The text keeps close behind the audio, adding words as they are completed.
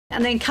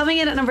And then coming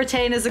in at number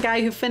 10 is a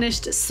guy who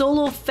finished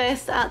solo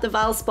 5th at the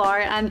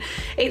Valspar, and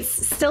it's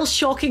still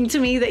shocking to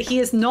me that he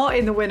is not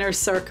in the winner's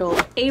circle.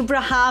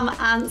 Abraham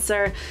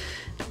Ancer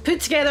put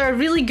together a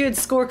really good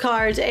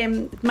scorecard,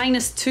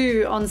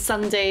 -2 on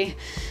Sunday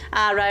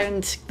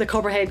around the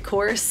Copperhead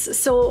course.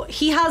 So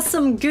he has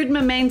some good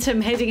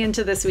momentum heading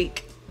into this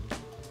week.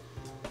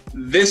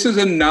 This is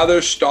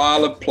another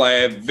style of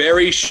player,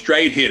 very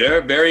straight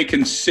hitter, very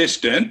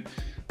consistent.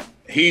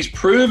 He's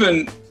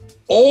proven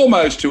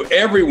almost to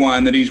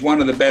everyone that he's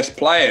one of the best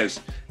players.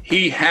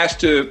 He has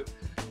to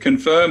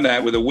confirm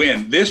that with a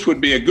win. This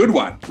would be a good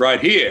one right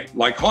here,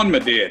 like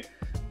Honma did.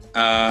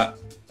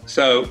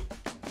 So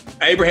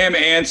Abraham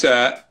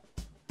Ancer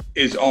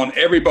is on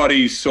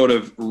everybody's sort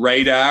of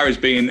radar as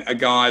being a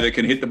guy that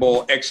can hit the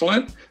ball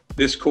excellent.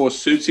 This course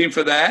suits him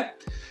for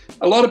that.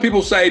 A lot of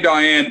people say,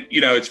 Diane,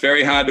 you know, it's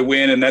very hard to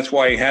win and that's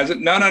why he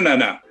hasn't.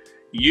 No.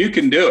 You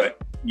can do it.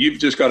 You've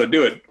just got to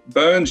do it.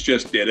 Burns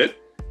just did it.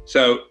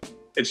 So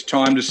it's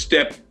time to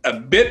step a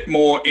bit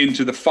more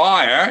into the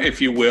fire, if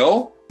you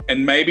will,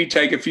 and maybe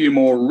take a few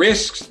more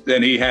risks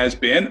than he has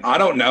been. I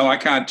don't know. I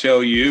can't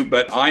tell you,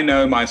 but I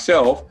know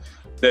myself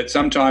that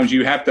sometimes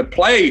you have to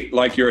play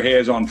like your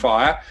hair's on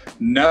fire.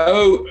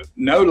 No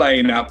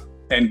laying up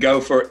and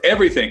go for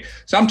everything.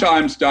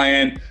 Sometimes,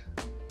 Diane,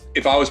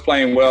 if I was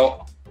playing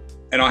well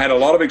and I had a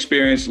lot of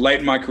experience late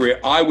in my career,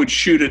 I would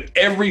shoot at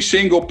every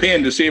single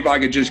pin to see if I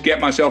could just get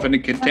myself into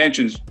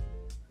contentions.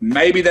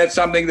 Maybe that's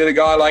something that a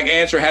guy like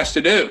Ancer has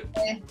to do.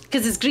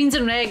 Because his greens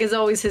and reg is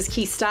always his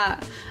key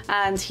stat,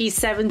 and he's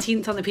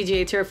 17th on the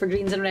PGA Tour for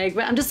greens and reg.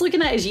 But I'm just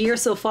looking at his year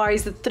so far.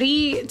 He's the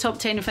 3 top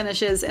 10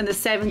 finishes in the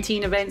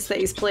 17 events that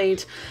he's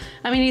played.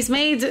 I mean, he's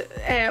made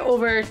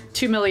over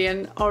 2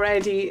 million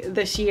already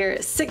this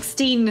year,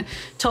 16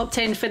 top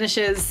 10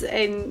 finishes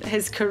in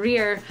his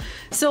career.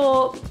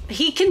 So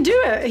he can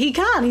do it. He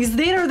can. He's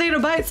there or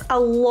thereabouts a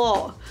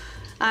lot.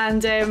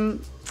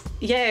 And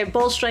yeah,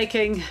 ball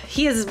striking.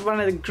 He is one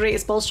of the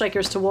greatest ball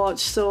strikers to watch.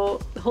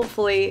 So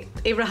hopefully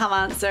Abraham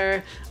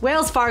Ancer,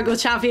 Wells Fargo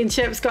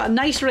Championship's got a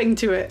nice ring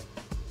to it.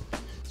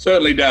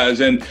 Certainly does.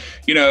 And,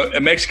 you know,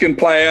 a Mexican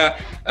player,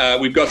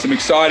 we've got some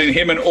exciting,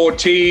 him and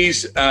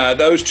Ortiz,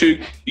 those two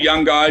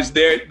young guys,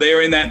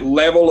 they're in that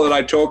level that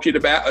I talked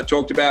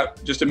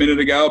about just a minute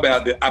ago,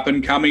 about the up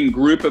and coming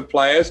group of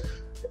players.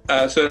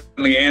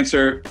 Certainly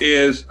Ancer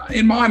is,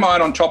 in my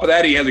mind, on top of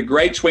that. He has a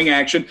great swing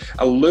action,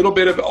 a little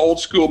bit of old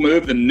school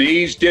move. The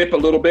knees dip a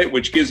little bit,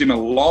 which gives him a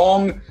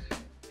long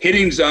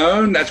hitting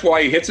zone. That's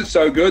why he hits it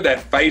so good.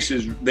 That face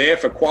is there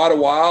for quite a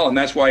while, and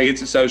that's why he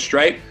hits it so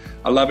straight.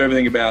 I love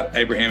everything about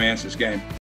Abraham Ancer's game.